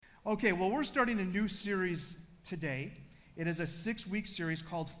Okay, well, we're starting a new series today. It is a 6-week series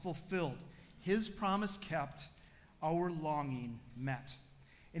called Fulfilled. His promise kept, our longing met.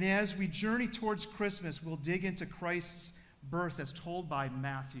 And as we journey towards Christmas, we'll dig into Christ's birth as told by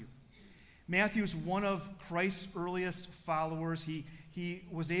Matthew. Matthew is one of Christ's earliest followers. He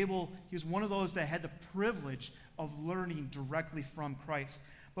was one of those that had the privilege of learning directly from Christ.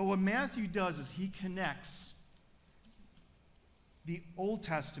 But what Matthew does is he connects the Old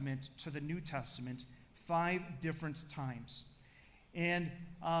Testament to the New Testament 5 different times. And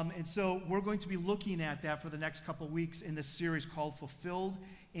so we're going to be looking at that for the next couple of weeks in this series called Fulfilled.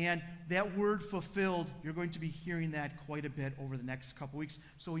 And that word fulfilled, you're going to be hearing that quite a bit over the next couple of weeks.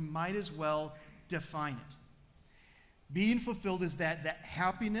 So we might as well define it. Being fulfilled is that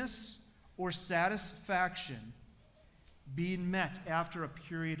happiness or satisfaction being met after a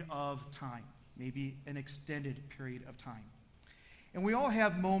period of time, maybe an extended period of time. And we all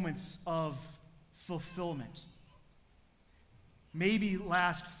have moments of fulfillment. Maybe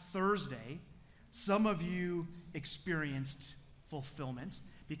last Thursday, some of you experienced fulfillment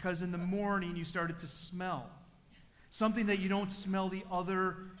because in the morning you started to smell something that you don't smell the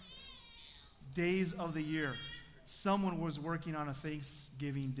other days of the year. Someone was working on a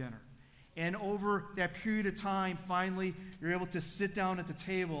Thanksgiving dinner. And over that period of time, finally, you're able to sit down at the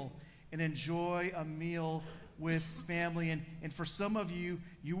table and enjoy a meal with family. And for some of you,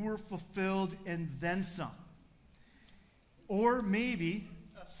 you were fulfilled and then some. Or maybe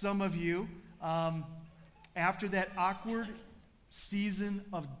some of you, after that awkward season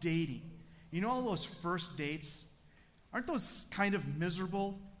of dating, you know all those first dates? Aren't those kind of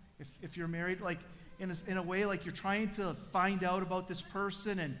miserable if you're married? Like in a way, like you're trying to find out about this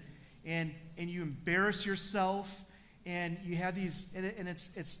person and you embarrass yourself and you have these, and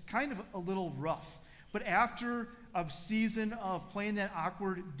it's kind of a little rough. But after a season of playing that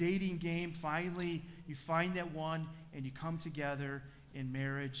awkward dating game, finally you find that one and you come together in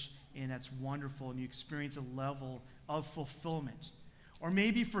marriage, and that's wonderful, and you experience a level of fulfillment. Or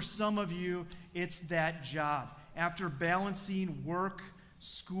maybe for some of you, it's that job. After balancing work,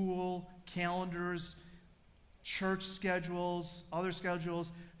 school, calendars, church schedules, other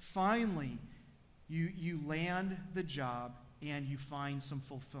schedules, finally you land the job and you find some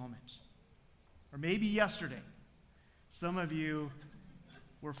fulfillment. Or maybe yesterday, some of you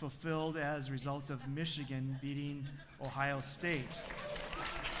were fulfilled as a result of Michigan beating Ohio State.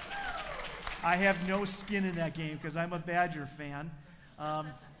 I have no skin in that game because I'm a Badger fan.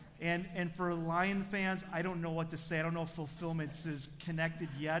 And for Lion fans, I don't know what to say. I don't know if fulfillment is connected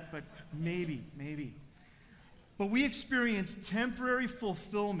yet, but maybe. But we experience temporary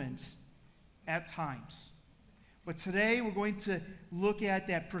fulfillment at times. But today we're going to look at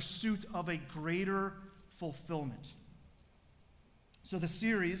that pursuit of a greater fulfillment. So the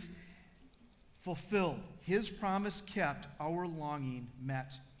series, Fulfilled, His promise kept, our longing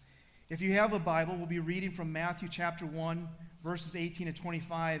met. If you have a Bible, we'll be reading from Matthew chapter 1, verses 18 to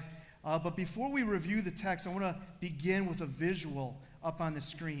 25. But before we review the text, I want to begin with a visual up on the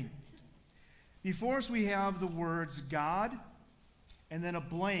screen. Before us we have the words God, and then a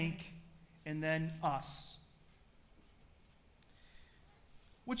blank, and then us.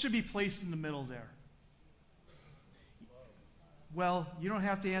 What should be placed in the middle there? Well, you don't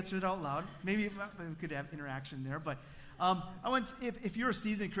have to answer it out loud. Maybe we could have interaction there, but if you're a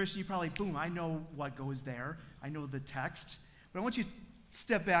seasoned Christian, you probably, boom, I know what goes there. I know the text. But I want you to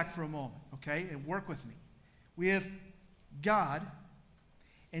step back for a moment, okay, and work with me. We have God,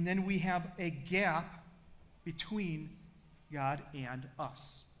 and then we have a gap between God and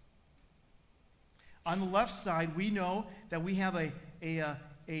us. On the left side, we know that we have a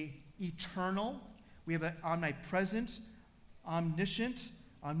eternal, we have an omnipresent, omniscient,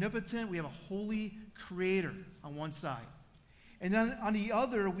 omnipotent, we have a holy creator on one side. And then on the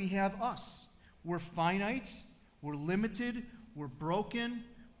other, we have us. We're finite, we're limited, we're broken,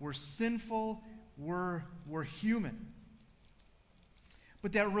 we're sinful, we're human.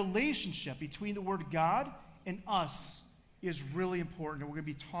 But that relationship between the word God and us is really important, and we're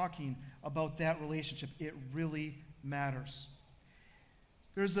going to be talking about that relationship. It really matters.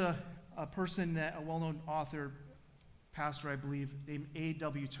 There's a person, a well-known author, pastor, I believe, named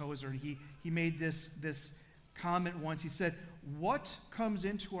A.W. Tozer, and he made this comment once. He said, what comes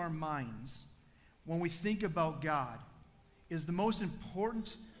into our minds when we think about God is the most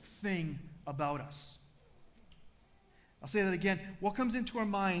important thing about us. I'll say that again. What comes into our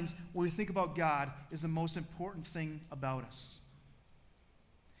minds when we think about God is the most important thing about us.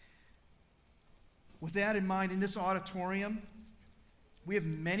 With that in mind, in this auditorium, we have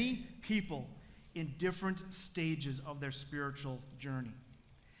many people in different stages of their spiritual journey.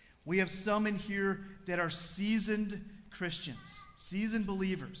 We have some in here that are seasoned Christians, seasoned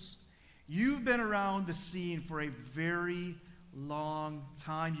believers. You've been around the scene for a very long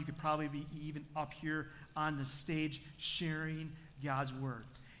time. You could probably be even up here on the stage sharing God's word.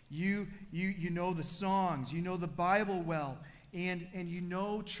 You know the songs, you know the Bible well, and you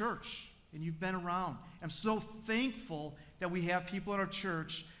know church, and you've been around. I'm so thankful that we have people in our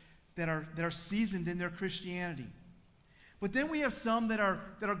church that are seasoned in their Christianity. But then we have some that are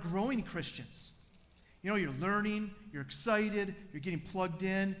growing Christians. You know, you're learning, you're excited, you're getting plugged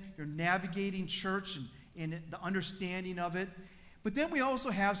in, you're navigating church and the understanding of it. But then we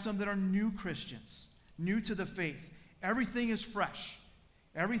also have some that are new Christians, new to the faith. Everything is fresh.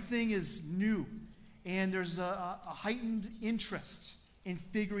 Everything is new. And there's a heightened interest in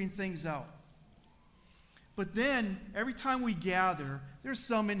figuring things out. But then, every time we gather, there's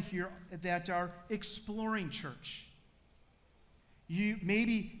some in here that are exploring church.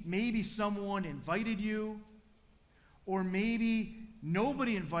 Maybe someone invited you, or maybe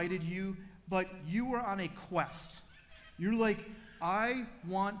nobody invited you, but you were on a quest. You're like, I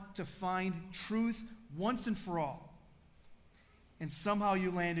want to find truth once and for all. And somehow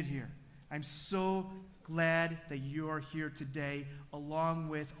you landed here. I'm so glad that you are here today, along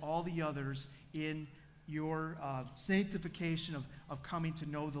with all the others in your sanctification of coming to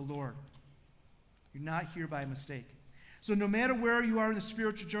know the Lord. You're not here by mistake. So no matter where you are in the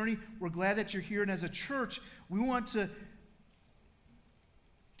spiritual journey, we're glad that you're here. And as a church, we want to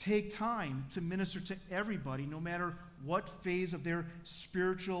take time to minister to everybody, no matter what phase of their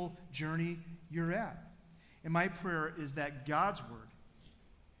spiritual journey you're at. And my prayer is that God's word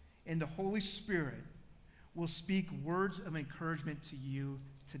and the Holy Spirit will speak words of encouragement to you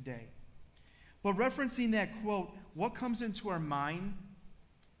today. But referencing that quote, what comes into our mind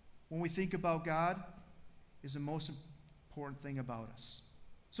when we think about God is the most important thing about us.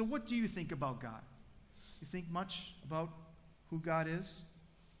 So what do you think about God? You think much about who God is?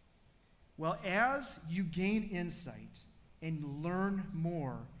 Well, as you gain insight and learn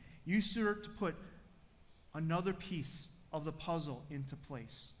more, you start to put another piece of the puzzle into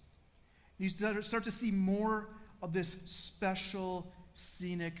place. You start to see more of this special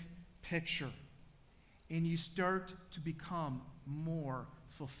scenic picture, and you start to become more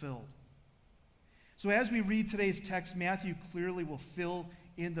fulfilled. So as we read today's text, Matthew clearly will fill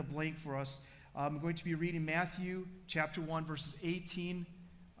in the blank for us. I'm going to be reading Matthew chapter 1, verses 18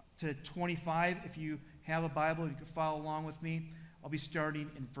 to 25. If you have a Bible, you can follow along with me. I'll be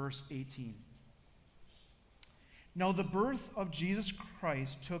starting in verse 18. Now the birth of Jesus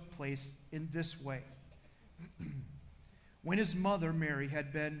Christ took place in this way. When his mother, Mary,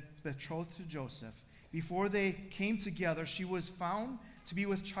 had been betrothed to Joseph, before they came together, she was found to be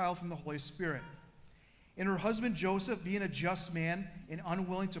with child from the Holy Spirit. And her husband Joseph, being a just man and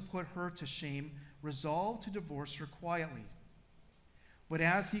unwilling to put her to shame, resolved to divorce her quietly. But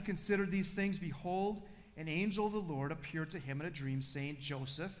as he considered these things, behold, an angel of the Lord appeared to him in a dream, saying,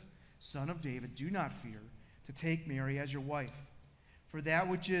 Joseph, son of David, do not fear to take Mary as your wife, for that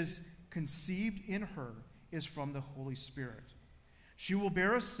which is conceived in her is from the Holy Spirit. She will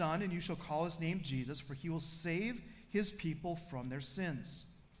bear a son, and you shall call his name Jesus, for he will save his people from their sins.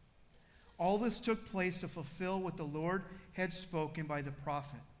 All this took place to fulfill what the Lord had spoken by the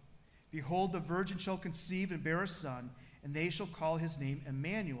prophet. Behold, the virgin shall conceive and bear a son, and they shall call his name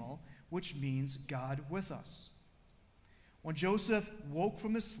Emmanuel, which means God with us. When Joseph woke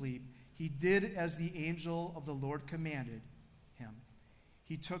from his sleep, he did as the angel of the Lord commanded him.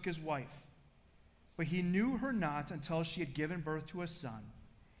 He took his wife, but he knew her not until she had given birth to a son,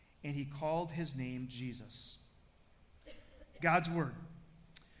 and he called his name Jesus. God's word.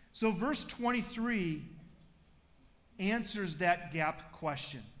 So verse 23 answers that gap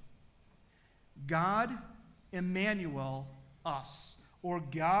question. God, Emmanuel, us, or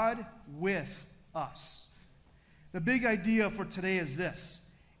God with us. The big idea for today is this.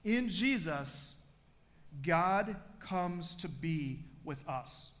 In Jesus, God comes to be with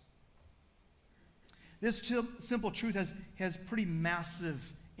us. This simple truth has pretty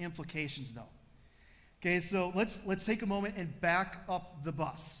massive implications, though. Okay, so let's take a moment and back up the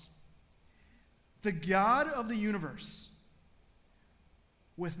bus. The God of the universe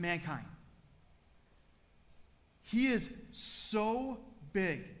with mankind. He is so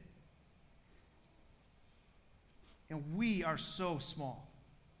big, and we are so small.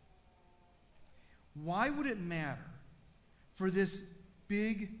 Why would it matter for this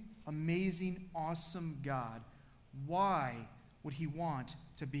big, amazing, awesome God? Why would he want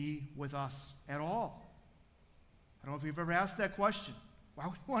to be with us at all? I don't know if you've ever asked that question. Why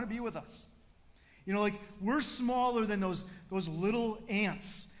would he want to be with us? You know, like, we're smaller than those little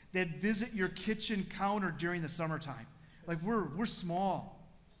ants that visit your kitchen counter during the summertime. Like we're small.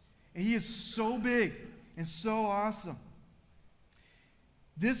 And he is so big and so awesome.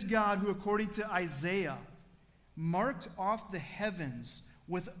 This God who, according to Isaiah, marked off the heavens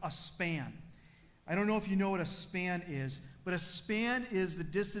with a span. I don't know if you know what a span is, but a span is the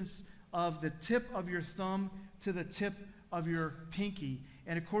distance of the tip of your thumb to the tip of your pinky.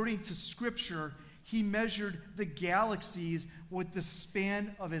 And according to Scripture, he measured the galaxies with the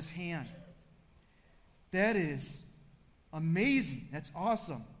span of his hand. That is amazing. That's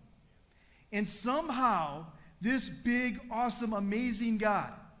awesome. And somehow, this big, awesome, amazing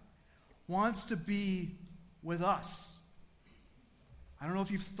God wants to be with us. I don't know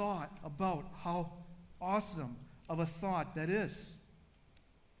if you've thought about how awesome of a thought that is.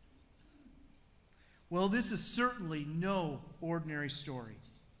 Well, this is certainly no ordinary story.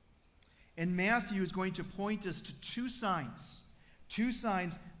 And Matthew is going to point us to two signs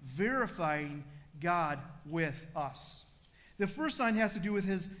verifying God with us. The first sign has to do with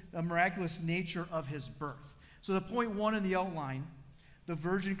the miraculous nature of his birth. So the point one in the outline, the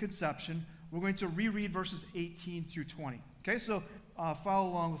virgin conception, we're going to reread verses 18 through 20. Okay, so follow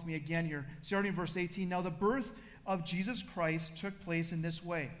along with me again here, starting in verse 18. Now the birth of Jesus Christ took place in this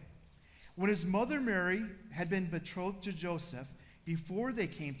way. When his mother Mary had been betrothed to Joseph, before they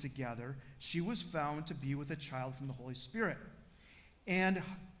came together, she was found to be with a child from the Holy Spirit. And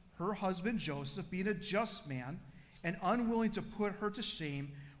her husband Joseph, being a just man and unwilling to put her to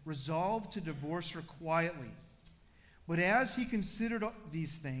shame, resolved to divorce her quietly. But as he considered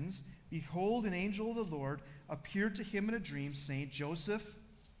these things, behold, an angel of the Lord appeared to him in a dream, saying, Joseph,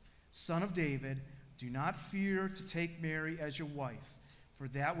 son of David, do not fear to take Mary as your wife, for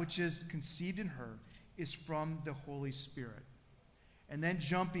that which is conceived in her is from the Holy Spirit. And then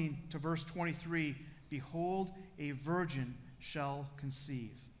jumping to verse 23, behold, a virgin shall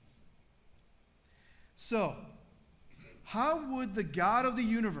conceive. So, how would the God of the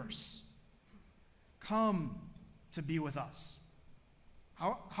universe come to be with us?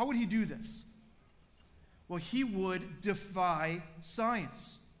 How would he do this? Well, he would defy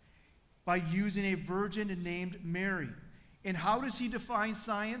science by using a virgin named Mary. And how does he define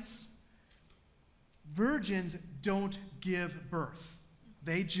science? Virgins don't give birth.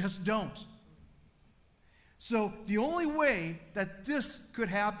 They just don't. So the only way that this could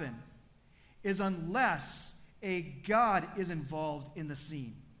happen is unless a God is involved in the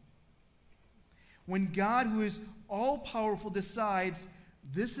scene. When God, who is all-powerful, decides,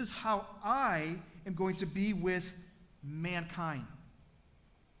 this is how I am going to be with mankind.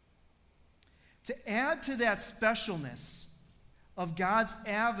 To add to that specialness of God's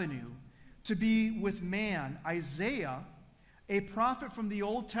avenue to be with man, Isaiah, a prophet from the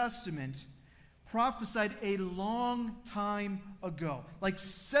Old Testament, prophesied a long time ago, like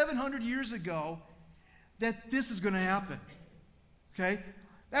 700 years ago, that this is going to happen. Okay?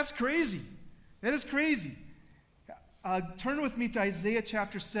 That's crazy. That is crazy. Turn with me to Isaiah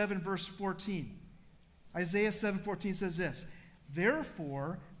chapter 7, verse 14. Isaiah 7:14 says this,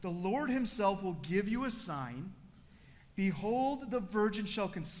 Therefore, the Lord himself will give you a sign. Behold, the virgin shall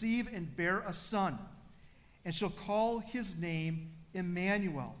conceive and bear a son, and shall call his name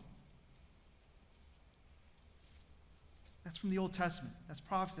Emmanuel. That's from the Old Testament. That's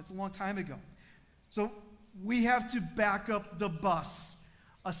prophecy. That's a long time ago. So we have to back up the bus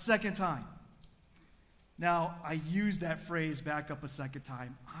a second time. Now, I use that phrase, back up a second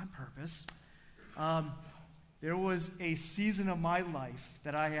time, on purpose. There was a season of my life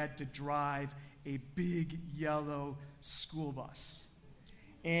that I had to drive a big yellow school bus.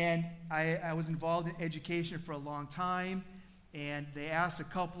 And I was involved in education for a long time, and they asked a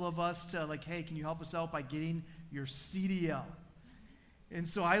couple of us to, hey, can you help us out by getting your CDL? And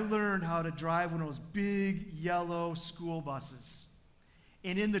so I learned how to drive one of those big yellow school buses.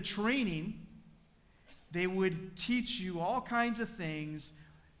 And in the training, they would teach you all kinds of things,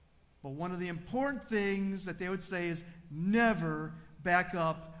 but one of the important things that they would say is never back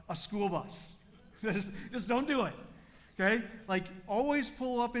up a school bus. Just don't do it. Okay? Always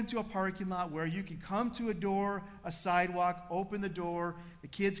pull up into a parking lot where you can come to a door, a sidewalk, open the door. The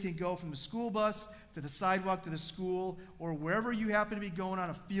kids can go from the school bus to the sidewalk to the school, or wherever you happen to be going on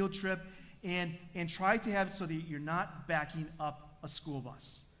a field trip, and try to have it so that you're not backing up a school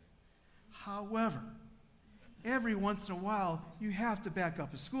bus. However, every once in a while, you have to back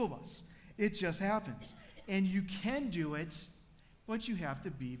up a school bus. It just happens. And you can do it, but you have to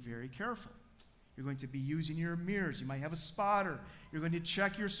be very careful. You're going to be using your mirrors. You might have a spotter. You're going to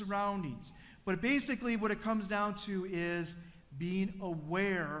check your surroundings. But basically what it comes down to is being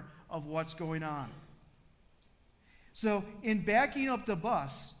aware of what's going on. So in backing up the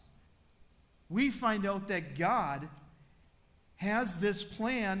bus, we find out that God has this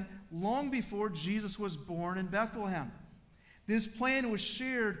plan long before Jesus was born in Bethlehem. This plan was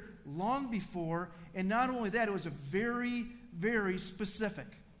shared long before, and not only that, it was very, very specific.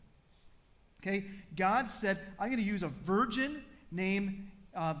 Okay? God said, I'm going to use a virgin named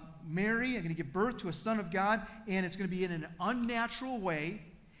Mary. I'm going to give birth to a son of God, and it's going to be in an unnatural way.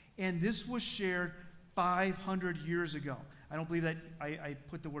 And this was shared 500 years ago. I don't believe that I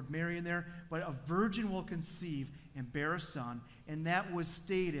put the word Mary in there, but a virgin will conceive and bear a son, and that was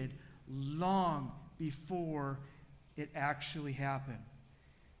stated long before it actually happened.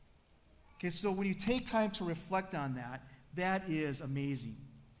 Okay, so when you take time to reflect on that, that is amazing.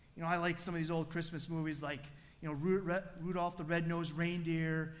 You know, I like some of these old Christmas movies like, you know, Rudolph the Red-Nosed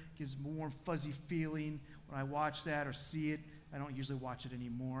Reindeer. Gives a warm, fuzzy feeling when I watch that or see it. I don't usually watch it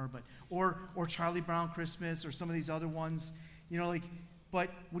anymore, but or Charlie Brown Christmas or some of these other ones, you know, like. But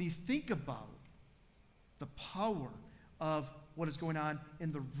when you think about the power of what is going on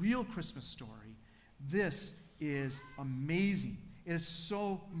in the real Christmas story, this is amazing. It is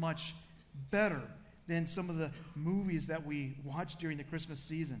so much better than some of the movies that we watch during the Christmas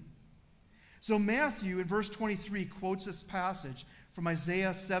season. So Matthew, in verse 23, quotes this passage from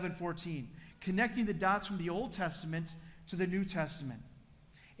Isaiah 7:14, connecting the dots from the Old Testament to the New Testament.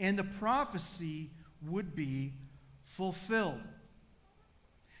 And the prophecy would be fulfilled.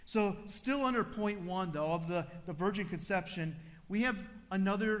 So still under point 1, though, of the virgin conception, we have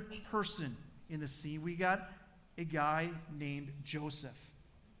another person in the scene. We got a guy named Joseph.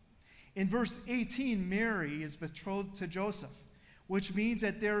 In verse 18, Mary is betrothed to Joseph, which means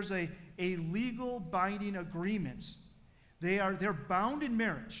that there's a legal binding agreement. They're bound in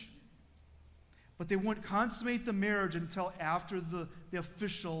marriage, but they wouldn't consummate the marriage until after the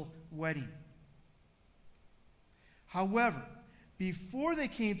official wedding. However, before they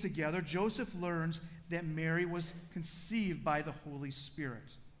came together, Joseph learns that Mary was conceived by the Holy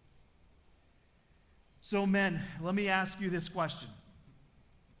Spirit. So men, let me ask you this question.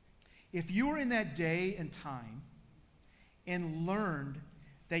 If you were in that day and time and learned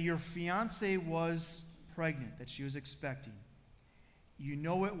that your fiancée was pregnant, that she was expecting, you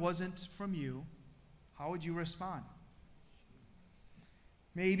know it wasn't from you, how would you respond?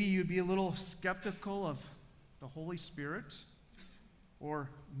 Maybe you'd be a little skeptical of the Holy Spirit, or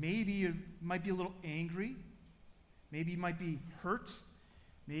maybe you might be a little angry, maybe you might be hurt,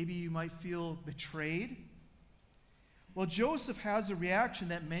 maybe you might feel betrayed. Well, Joseph has a reaction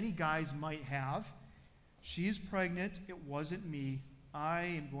that many guys might have. She's pregnant, it wasn't me. I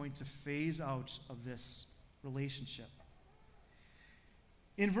am going to phase out of this relationship.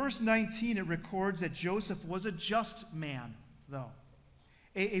 In verse 19, it records that Joseph was a just man, though,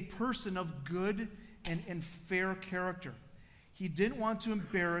 a person of good and fair character. He didn't want to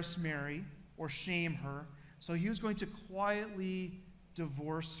embarrass Mary or shame her, so he was going to quietly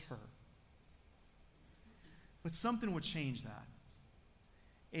divorce her. But something would change that.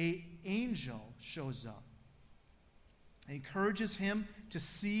 An angel shows up, encourages him to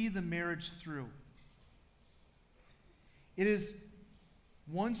see the marriage through. It is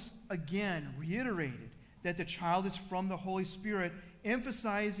once again reiterated that the child is from the Holy Spirit,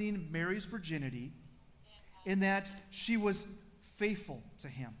 emphasizing Mary's virginity in that she was faithful to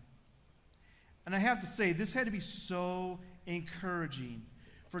him. And I have to say, this had to be so encouraging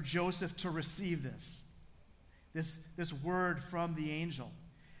for Joseph to receive this word from the angel,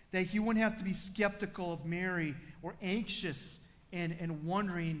 that he wouldn't have to be skeptical of Mary or anxious and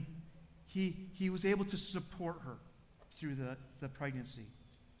wondering. He was able to support her through the pregnancy.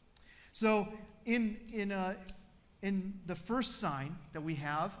 So in the first sign that we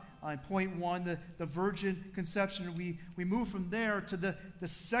have, on point 1, the virgin conception, we move from there to the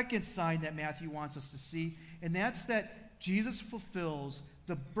second sign that Matthew wants us to see, and that's that Jesus fulfills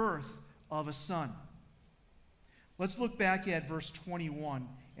the birth of a son. Let's look back at verse 21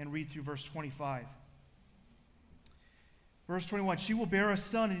 and read through verse 25. Verse 21, she will bear a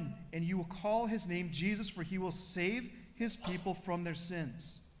son, and you will call his name Jesus, for he will save his people from their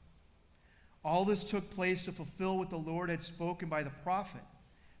sins. All this took place to fulfill what the Lord had spoken by the prophet.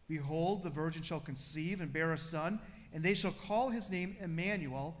 Behold, the virgin shall conceive and bear a son, and they shall call his name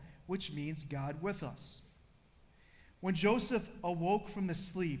Emmanuel, which means God with us. When Joseph awoke from the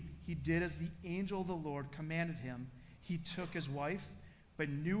sleep, he did as the angel of the Lord commanded him. He took his wife, but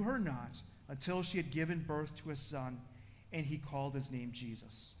knew her not until she had given birth to a son, and he called his name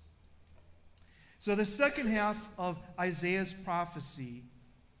Jesus. So the second half of Isaiah's prophecy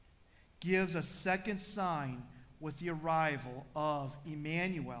gives a second sign with the arrival of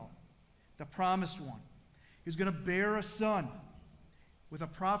Emmanuel, the promised one. He's going to bear a son, with a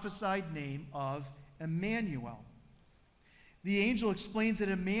prophesied name of Emmanuel. The angel explains that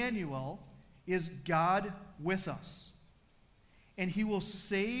Emmanuel is God with us, and he will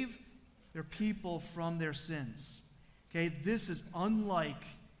save their people from their sins. Okay, this is unlike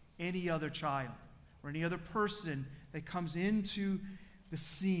any other child or any other person that comes into the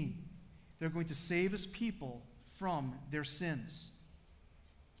scene. They're going to save his people from their sins.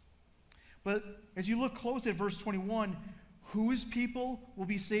 But as you look close at verse 21, whose people will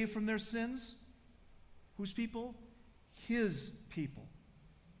be saved from their sins? Whose people? His people.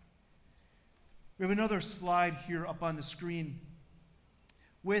 We have another slide here up on the screen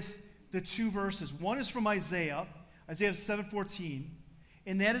with the two verses. One is from Isaiah 7:14,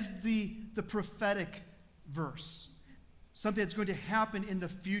 and that is the prophetic verse, something that's going to happen in the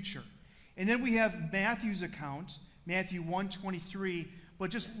future. And then we have Matthew's account, Matthew 1:23,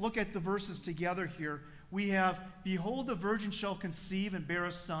 but just look at the verses together here. We have, behold, the virgin shall conceive and bear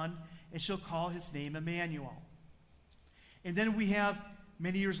a son, and shall call his name Emmanuel. And then we have,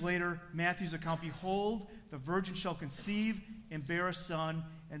 many years later, Matthew's account, behold, the virgin shall conceive and bear a son,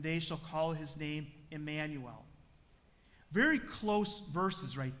 and they shall call his name Emmanuel. Very close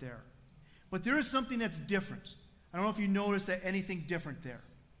verses right there. But there is something that's different. I don't know if you notice that anything different there.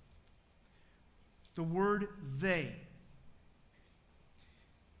 The word they.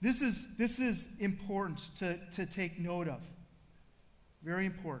 This is important to take note of. Very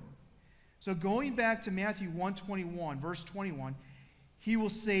important. So going back to Matthew 1:21, verse 21, he will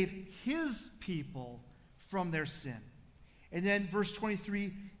save his people from their sin. And then verse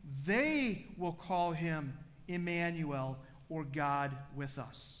 23, they will call him Emmanuel, or God with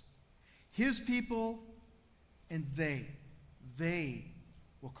us. His people and they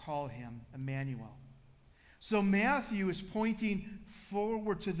will call him Emmanuel. So Matthew is pointing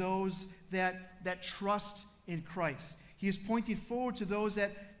forward to those that trust in Christ. He is pointing forward to those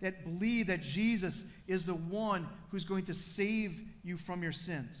that believe that Jesus is the one who's going to save you from your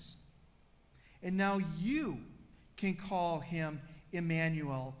sins. And now you can call him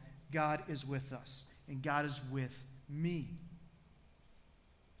Emmanuel, God is with us, and God is with me.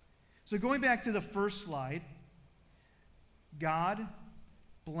 So going back to the first slide, God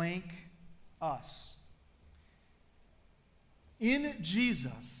blank us. In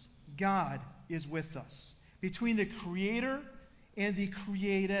Jesus, God is with us. Between the Creator and the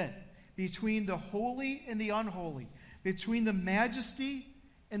created, between the holy and the unholy, between the majesty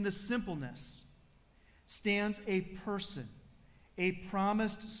and the simpleness, stands a person, a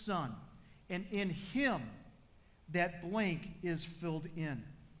promised Son, and in him that blank is filled in.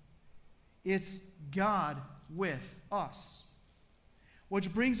 It's God with us.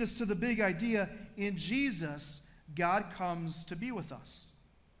 Which brings us to the big idea, in Jesus, God comes to be with us.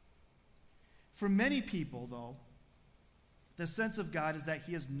 For many people, though, the sense of God is that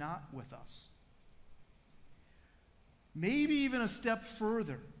he is not with us. Maybe even a step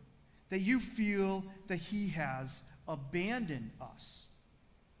further, that you feel that he has abandoned us.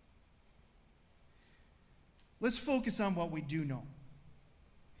 Let's focus on what we do know.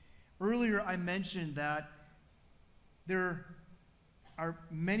 Earlier, I mentioned that there are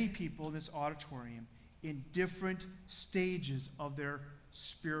many people in this auditorium in different stages of their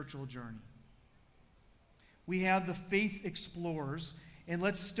spiritual journey. We have the faith explorers, and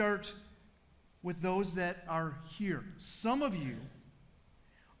let's start with those that are here. Some of you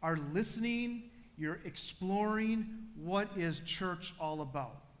are listening, you're exploring what is church all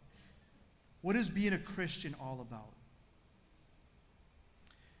about. What is being a Christian all about?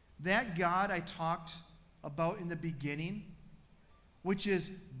 That God I talked about in the beginning, which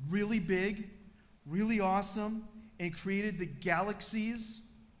is really big, really awesome, and created the galaxies,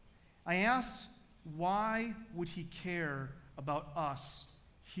 I asked, why would he care about us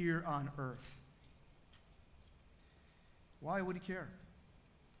here on earth? Why would he care?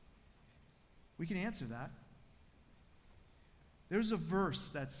 We can answer that. There's a verse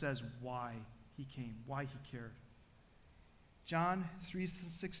that says why he came, why he cared. John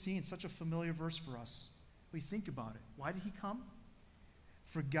 3:16, such a familiar verse for us. We think about it. Why did he come?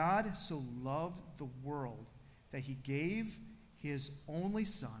 For God so loved the world that he gave his only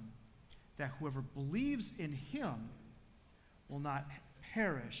Son, that whoever believes in him will not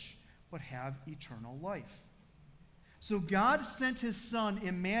perish, but have eternal life. So God sent his Son,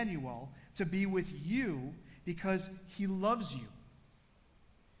 Emmanuel, to be with you because he loves you.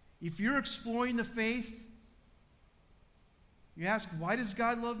 If you're exploring the faith, you ask, why does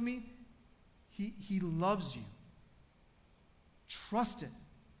God love me? He loves you. Trust it.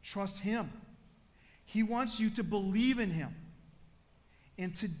 Trust him. He wants you to believe in him.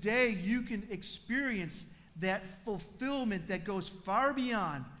 And today you can experience that fulfillment that goes far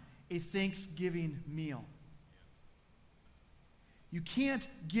beyond a Thanksgiving meal. You can't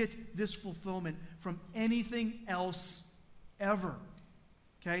get this fulfillment from anything else ever.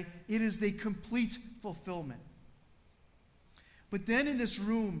 Okay? It is the complete fulfillment. But then in this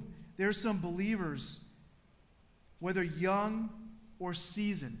room, there's some believers, whether young or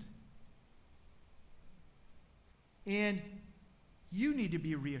seasoned. And you need to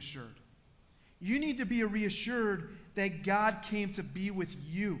be reassured. You need to be reassured that God came to be with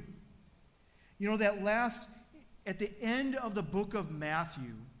you. You know, at the end of the book of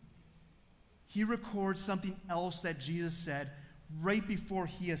Matthew, he records something else that Jesus said right before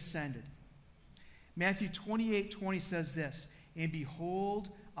he ascended. Matthew 28:20 says this, "And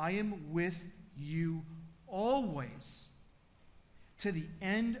behold, I am with you always to the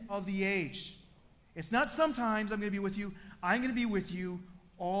end of the age." It's not sometimes I'm going to be with you. I'm going to be with you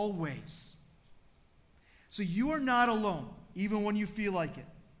always. So you are not alone, even when you feel like it.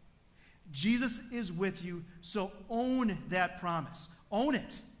 Jesus is with you, so own that promise. Own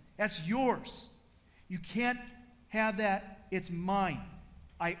it. That's yours. You can't have that. It's mine.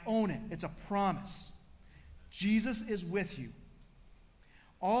 I own it. It's a promise. Jesus is with you.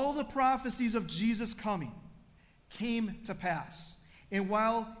 All the prophecies of Jesus coming came to pass. And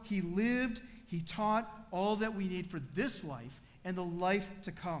while he lived, he taught all that we need for this life and the life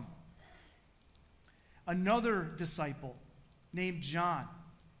to come. Another disciple named John,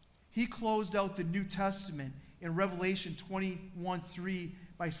 he closed out the New Testament in Revelation 21:3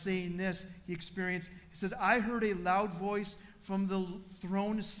 by saying this. He said, "I heard a loud voice from the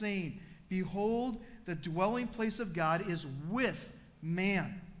throne saying, 'Behold, the dwelling place of God is with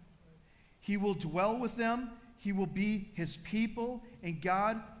man. He will dwell with them. He will be his people, and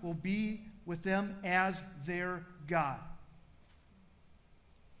God will be with them as their God.'"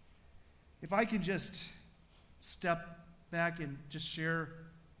 If I can just step back and just share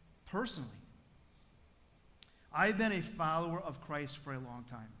personally. I've been a follower of Christ for a long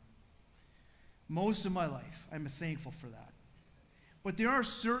time. Most of my life. I'm thankful for that. But there are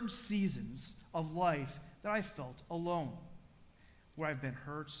certain seasons of life that I felt alone, where I've been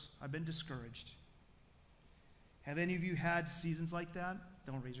hurt, I've been discouraged. Have any of you had seasons like that?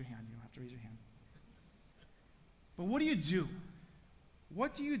 Don't raise your hand. You don't have to raise your hand. But what do you do?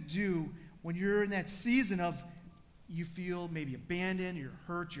 What do you do when you're in that season of you feel maybe abandoned, you're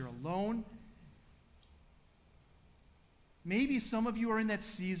hurt, you're alone? Maybe some of you are in that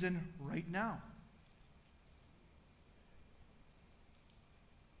season right now.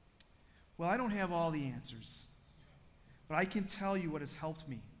 Well, I don't have all the answers, but I can tell you what has helped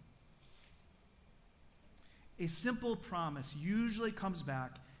me. A simple promise usually comes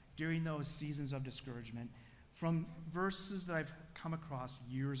back during those seasons of discouragement from verses that I've come across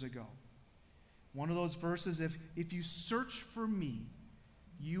years ago. One of those verses, if you search for me,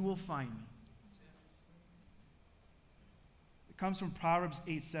 you will find me. It comes from Proverbs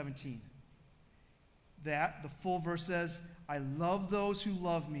 8:17. The full verse says, "I love those who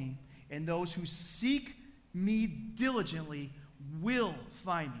love me, and those who seek me diligently will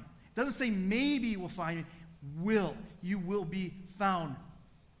find me." It doesn't say maybe will find me. Will. You will be found.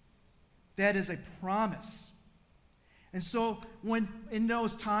 That is a promise. And so when in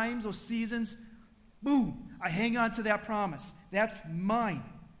those times, those seasons, boom, I hang on to that promise. That's mine.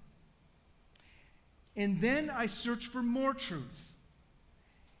 And then I search for more truth.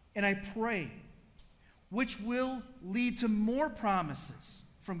 And I pray, which will lead to more promises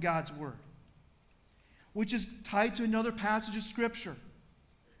from God's Word, which is tied to another passage of Scripture,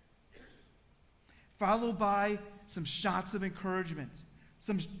 followed by some shots of encouragement,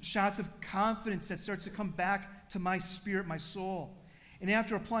 some shots of confidence that starts to come back to my spirit, my soul. And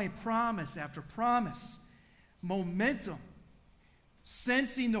after applying promise after promise, momentum,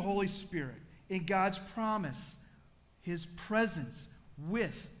 sensing the Holy Spirit in God's promise, His presence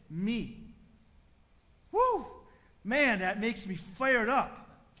with me. Woo! Man, that makes me fired up.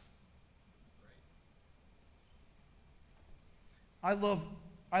 I love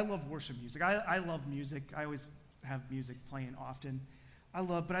worship music. I love music. I always have music playing often.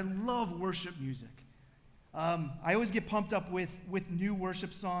 But I love worship music. I always get pumped up with new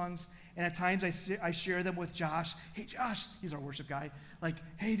worship songs, and at times I share them with Josh. Hey, Josh, he's our worship guy. Like,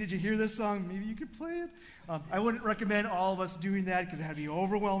 hey, did you hear this song? Maybe you could play it. I wouldn't recommend all of us doing that because it would be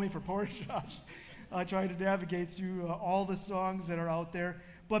overwhelming for poor Josh trying to navigate through all the songs that are out there.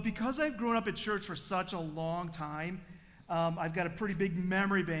 But because I've grown up in church for such a long time, I've got a pretty big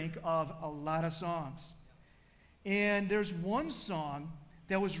memory bank of a lot of songs. And there's one song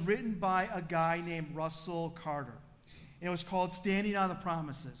that was written by a guy named Russell Carter. And it was called "Standing on the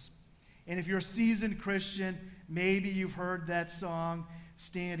Promises." And if you're a seasoned Christian, maybe you've heard that song,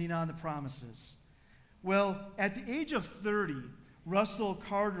 Standing on the Promises. Well, at the age of 30, Russell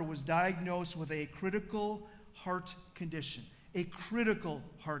Carter was diagnosed with a critical heart condition. A critical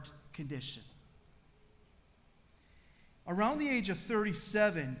heart condition. Around the age of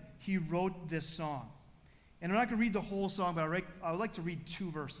 37, he wrote this song. And I'm not going to read the whole song, but I would like to read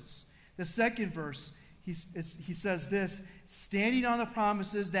 2 verses. The second verse, he says this, standing on the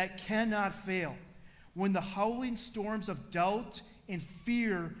promises that cannot fail, when the howling storms of doubt and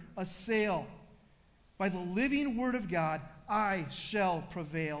fear assail, by the living word of God, I shall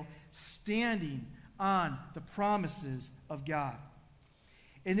prevail, standing on the promises of God.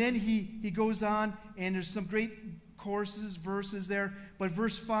 And then he goes on, and there's some great verses there. But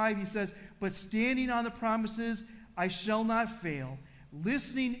verse 5, he says, but standing on the promises, I shall not fail,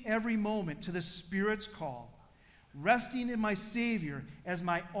 listening every moment to the Spirit's call, resting in my Savior as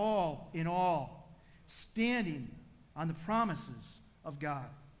my all in all, standing on the promises of God.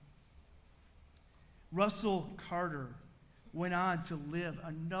 Russell Carter went on to live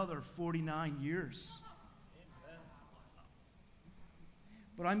another 49 years.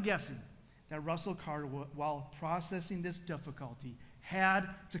 But I'm guessing that Russell Carter, while processing this difficulty, had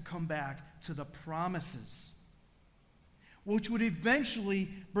to come back to the promises, which would eventually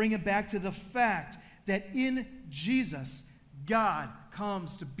bring him back to the fact that in Jesus, God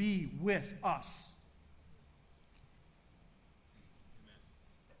comes to be with us.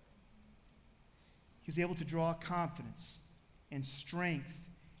 He was able to draw confidence and strength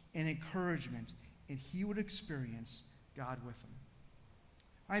and encouragement, and he would experience God with him.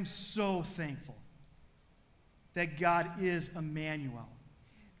 I'm so thankful that God is Emmanuel,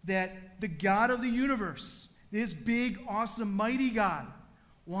 that the God of the universe, this big, awesome, mighty God,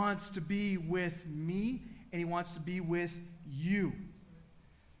 wants to be with me, and he wants to be with you.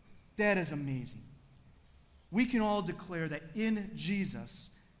 That is amazing. We can all declare that in Jesus,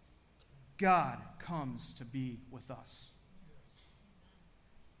 God comes to be with us.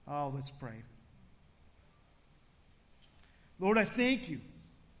 Oh, let's pray. Lord, I thank you.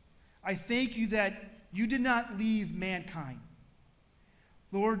 I thank you that you did not leave mankind.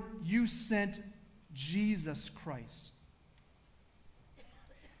 Lord, you sent Jesus Christ,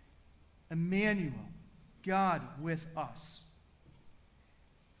 Emmanuel, God with us.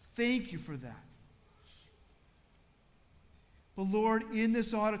 Thank you for that. But Lord, in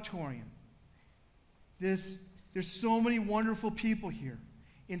this auditorium, there's so many wonderful people here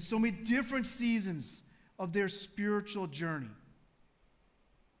in so many different seasons of their spiritual journey.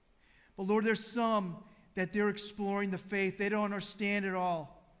 But Lord, there's some that they're exploring the faith. They don't understand it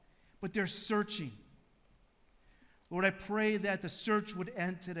all, but they're searching. Lord, I pray that the search would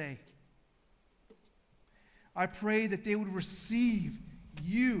end today. I pray that they would receive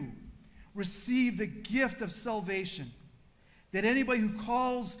you, receive the gift of salvation, that anybody who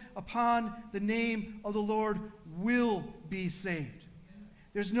calls upon the name of the Lord will be saved.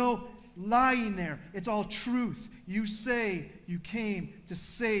 There's no lying there. It's all truth. You say you came to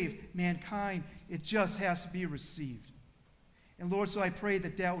save mankind. It just has to be received. And Lord, so I pray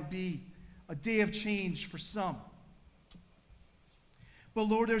that that would be a day of change for some. But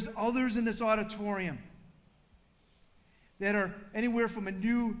Lord, there's others in this auditorium that are anywhere from a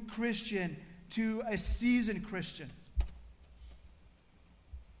new Christian to a seasoned Christian.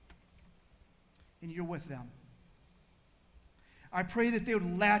 And you're with them. I pray that they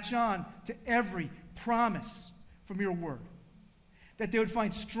would latch on to every promise from your word. That they would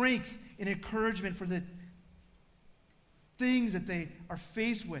find strength and encouragement for the things that they are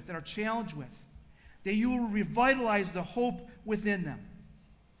faced with, that are challenged with. That you will revitalize the hope within them.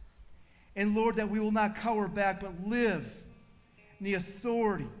 And Lord, that we will not cower back, but live in the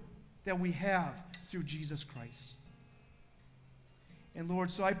authority that we have through Jesus Christ. And Lord,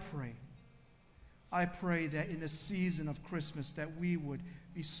 so I pray that in the season of Christmas that we would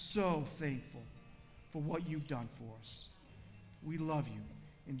be so thankful for what you've done for us. We love you.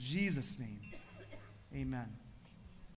 In Jesus' name, amen.